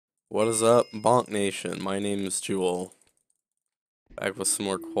What is up, Bonk Nation? My name is Jewel. Back with some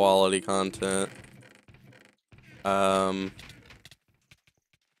more quality content. Um,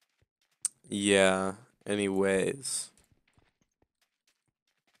 yeah, anyways.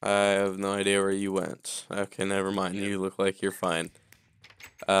 I have no idea where you went. Okay, never mind. Yep. You look like you're fine.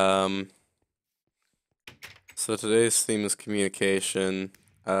 Um, so today's theme is communication.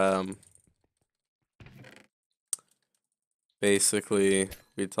 Basically,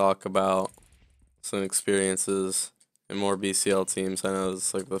 we talk about some experiences in more BCL teams. I know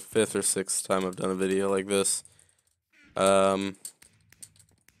it's like the 5th or 6th time I've done a video like this. That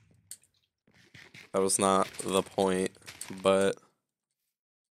was not the point, but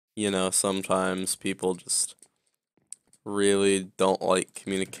sometimes people just really don't like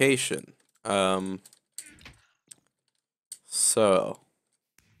communication. So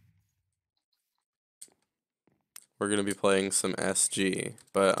we're gonna be playing some SG,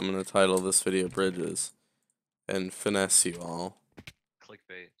 but I'm gonna title this video Bridges and finesse you all.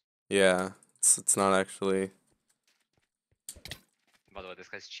 Clickbait. Yeah, it's not actually. By the way, this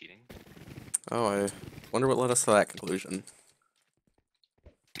guy's cheating. Oh, I wonder what led us to that conclusion.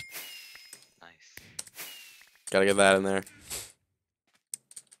 Nice. Gotta get that in there.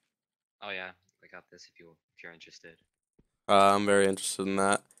 Oh yeah, I got this if you're interested. I'm very interested in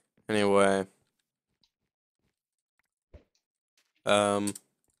that. Anyway, um,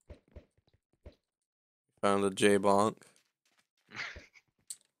 found a J bonk.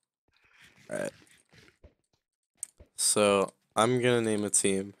 Alright. So I'm gonna name a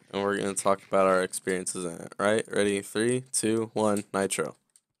team and we're gonna talk about our experiences in it. Right? Ready? 3, 2, 1, Nitro.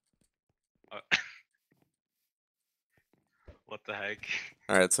 Uh, what the heck?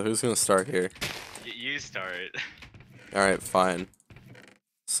 Alright, so who's gonna start here? You start. Alright, fine.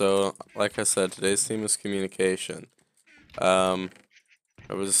 So, like I said, today's theme is communication.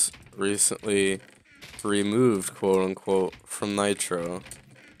 I was recently removed, quote unquote, from Nitro.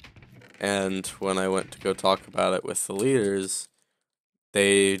 And when I went to go talk about it with the leaders,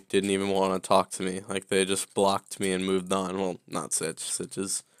 they didn't even want to talk to me. Like, they just blocked me and moved on. Well, not Sitch.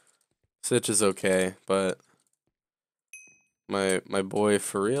 Sitch is okay, but my boy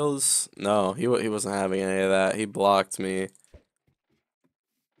for reals, no, he wasn't having any of that. He blocked me,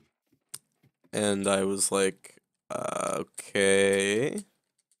 and I was like, okay.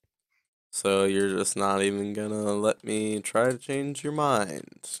 So you're just not even gonna let me try to change your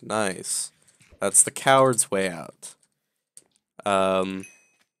mind. Nice. That's the coward's way out. Um,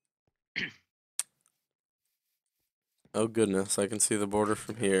 oh goodness, I can see the border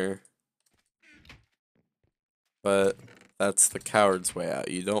from here. But that's the coward's way out.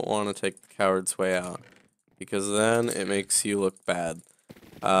 You don't want to take the coward's way out because then it makes you look bad.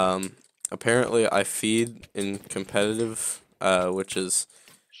 Apparently I feed in competitive, which is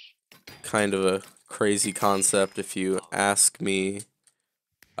kind of a crazy concept if you ask me.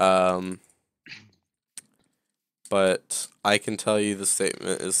 But I can tell you the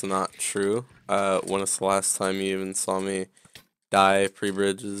statement is not true. When is the last time you even saw me die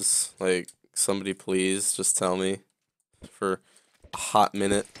pre-bridges? Like, somebody please just tell me for a hot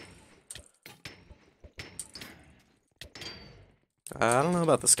minute. I don't know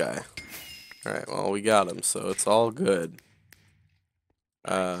about this guy. Alright, well, we got him, so it's all good.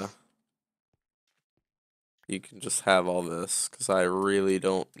 Nice. You can just have all this, because I really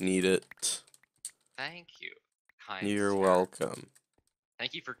don't need it. Thank you, kind You're sir. welcome.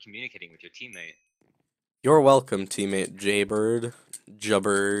 Thank you for communicating with your teammate. You're welcome, teammate Jaybird.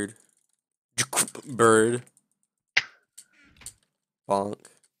 Jubbird. Bird. Bonk.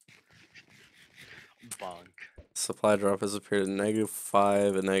 Bonk. Supply drop has appeared at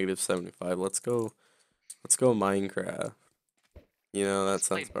 -5 and -75. Let's go Minecraft. You know, that Let's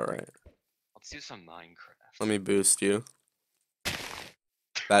play. sounds about right. Let's do some Minecraft. Let me boost you.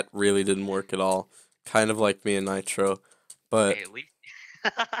 That really didn't work at all. Kind of like me in Nitro. But Hey, at least.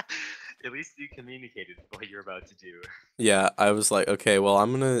 At least you communicated what you're about to do. yeah, I was like, okay, well,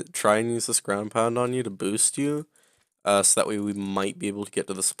 I'm gonna try and use this ground pound on you to boost you. So that way we might be able to get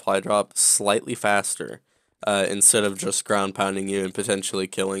to the supply drop slightly faster. Instead of just ground pounding you and potentially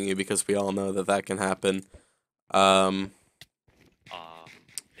killing you, because we all know that that can happen. Um,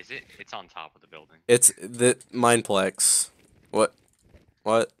 Is it? It's on top of the building. it's the Mineplex. What?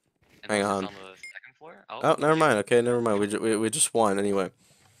 What? Hang Unless it's on. on the second floor. Oh, Oh, never okay. mind. Okay, never mind. We just won anyway.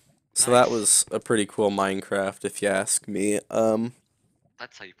 So that Nice. was a pretty cool Minecraft, if you ask me.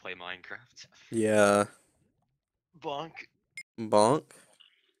 That's how you play Minecraft. Yeah. Bonk. Bonk.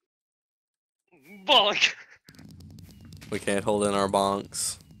 Bonk. We can't hold in our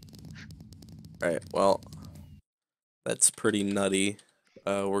bonks. Right. Well, that's pretty nutty.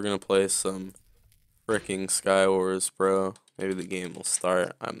 We're gonna play some fricking Sky Wars, bro. Maybe the game will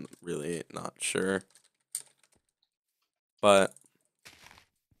start. I'm really not sure. But,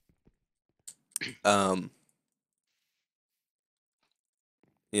 um,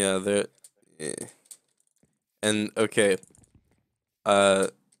 yeah, there. eh. And, okay, uh,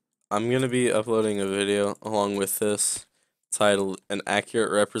 I'm gonna be uploading a video along with this titled An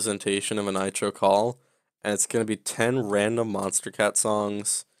Accurate Representation of a Nitro Call. And it's gonna be 10 random Monster Cat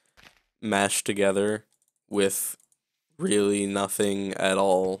songs mashed together with really nothing at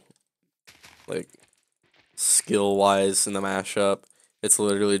all, like, skill wise in the mashup. It's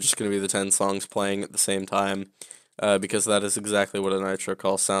literally just going to be the 10 songs playing at the same time, because that is exactly what a Nitro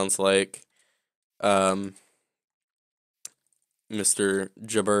Call sounds like. Um, Mr.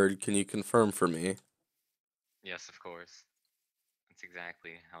 Jabird, can you confirm for me? Yes, of course. That's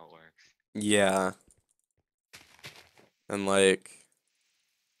exactly how it works. Yeah, and like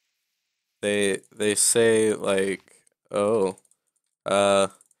they say like, oh, uh,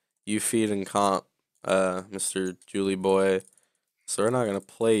 you feed and comp, Mr. Julie Boy. So we're not gonna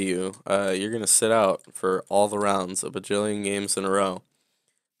play you. You're gonna sit out for all the rounds, a bajillion games in a row,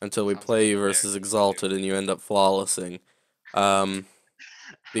 until we Sounds like play a you very versus good thing to Exalted and you end up flawlessing. Um,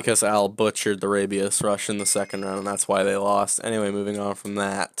 because Al butchered the Rabius rush in the second round, and that's why they lost. Anyway, moving on from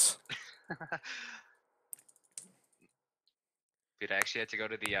that. do. Dude, I actually had to go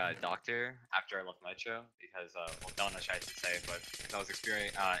to the doctor after I left Nitro because, well, Donna tried to say, but 'cause I was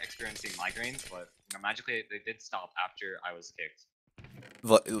experiencing migraines, but magically they did stop after I was kicked.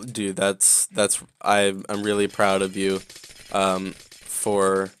 Dude, I'm really proud of you,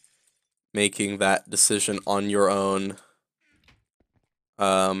 for making that decision on your own.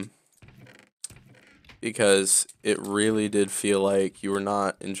 Um, because it really did feel like you were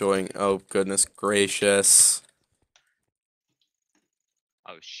not enjoying. Oh, goodness gracious.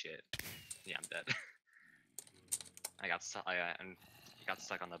 Oh shit. Yeah, I'm dead. I got stuck. I got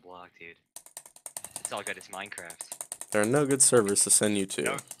stuck on the block, dude. It's all good. It's Minecraft. There are no good servers to send you to.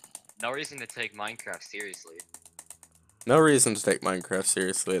 No, no reason to take Minecraft seriously. No reason to take Minecraft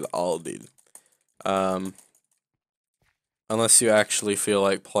seriously at all, dude. Um, unless you actually feel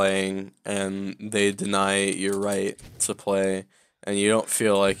like playing and they deny your right to play and you don't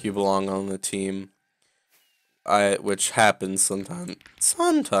feel like you belong on the team. Which happens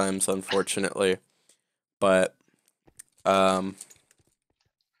sometimes, unfortunately. But, um,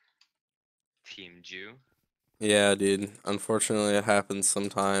 Team Jew. yeah, dude. Unfortunately, it happens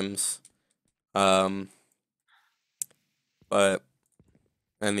sometimes. Um, but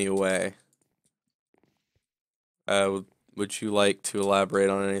anyway, would you like to elaborate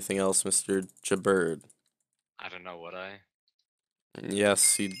on anything else, Mr. Jabird? I don't know what I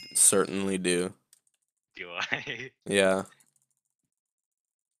Yes, you certainly do. do. I Yeah.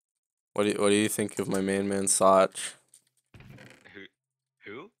 What do you think of my main man Soch? who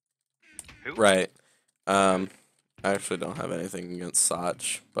who who? Right. Um, I actually don't have anything against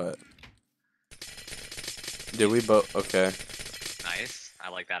Soch, but did we both? Okay. Nice. I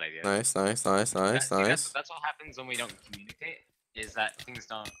like that idea. Nice, nice, nice, nice, See, nice. that's what happens when we don't communicate. Is that things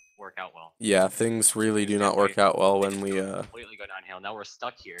don't work out well. Yeah, things really Things do get not work out well when we completely go downhill. Now we're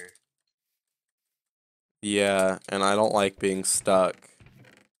stuck here. yeah, and I don't like being stuck.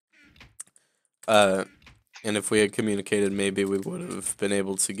 Uh, and if we had communicated, maybe we would have been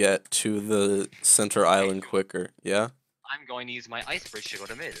able to get to the center island quicker. Yeah? I'm going to use my ice bridge to go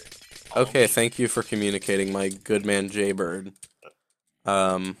to mid. Follow Okay, me. thank you for communicating, my good man Jaybird.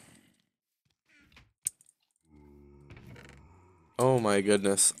 Um, oh my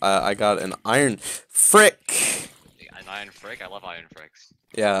goodness. I got an iron frick. An iron frick. I love iron fricks.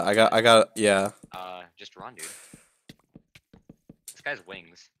 Yeah, yeah. Just run, dude. This guy's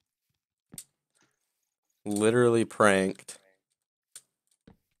wings. Literally pranked.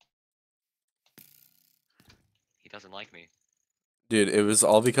 He doesn't like me. Dude, it was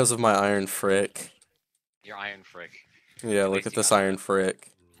all because of my iron frick. Your iron frick. Yeah, At look least at you this got iron that.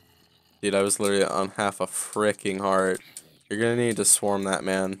 frick. Dude, I was literally on half a fricking heart. You're gonna need to swarm that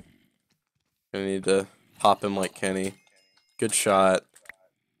man. Gonna need to pop him like Kenny. Good shot.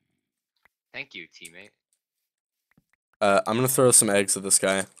 Thank you, teammate. I'm gonna throw some eggs at this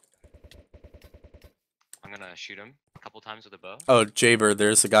guy. I'm gonna shoot him a couple times with a bow. Oh, Jaybird,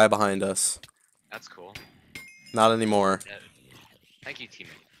 there's a guy behind us. That's cool. Not anymore. Yeah. Thank you, teammate.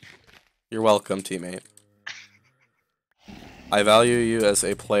 You're welcome, teammate. I value you as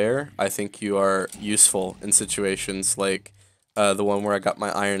a player. I think you are useful in situations like the one where I got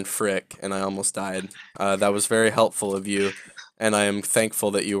my iron frick and I almost died. That was very helpful of you, and I am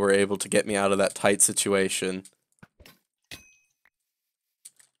thankful that you were able to get me out of that tight situation.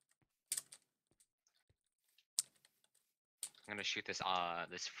 I'm gonna shoot this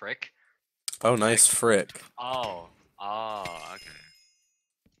frick. Oh, nice Next. frick. Oh. Oh, okay.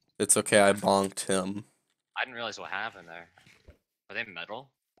 It's okay, I bonked him. I didn't realize what happened there. Are they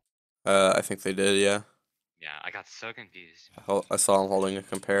metal? I think they did, yeah. Yeah, I got so confused. I saw him holding a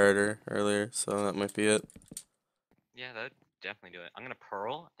comparator earlier, so that might be it. Yeah, that definitely do it. I'm gonna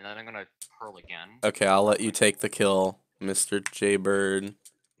pearl, and then I'm gonna pearl again. Okay, I'll let you take the kill, Mr. Jaybird.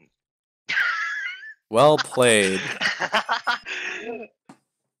 Well played.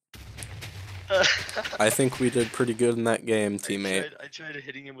 I think we did pretty good in that game, teammate. I tried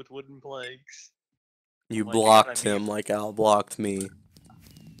hitting him with wooden planks. You Like, you know what I blocked mean? him like Al blocked me.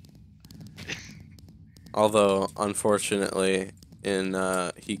 Although, unfortunately,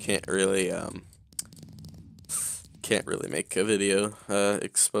 he can't really make a video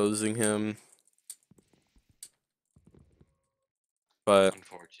exposing him. But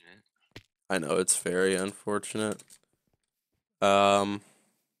Unfortunate. I know it's very unfortunate. Um,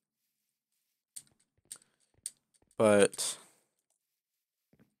 but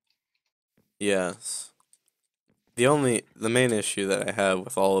yes, the main issue that I have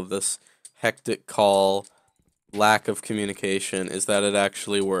with all of this hectic call, lack of communication, is that it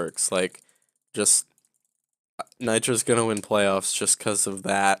actually works. Like, just Nitro's gonna win playoffs just because of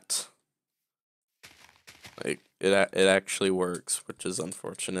that. Like, it actually works, which is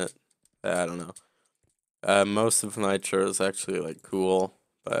unfortunate. I don't know. Most of Nitro is actually like cool,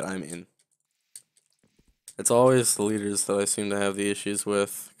 but I mean, it's always the leaders that I seem to have the issues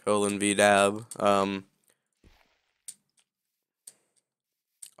with. Colon VDAB.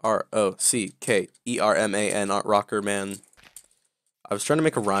 ROCKERMAN, Rocker Man. I was trying to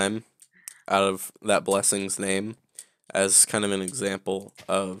make a rhyme out of that blessing's name as kind of an example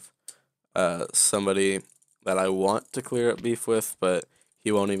of somebody that I want to clear up beef with, but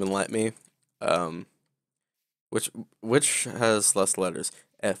he won't even let me. Um, which which has less letters?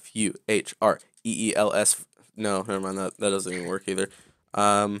 FUHREELS. No, never mind. That doesn't even work either.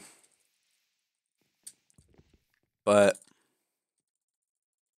 Um, but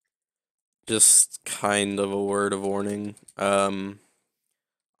just kind of a word of warning. I'm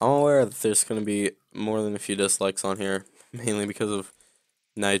aware that there's gonna be more than a few dislikes on here, mainly because of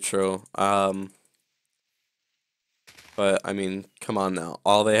Nitro. But I mean, come on now.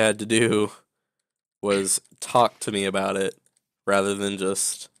 All they had to do was talk to me about it rather than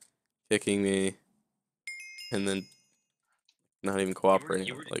just kicking me and then not even You were cooperating.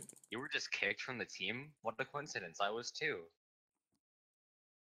 you were Like, you were just kicked from the team? What a coincidence. I was too.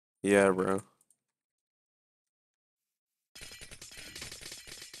 yeah, bro.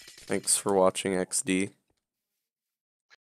 Thanks for watching, XD.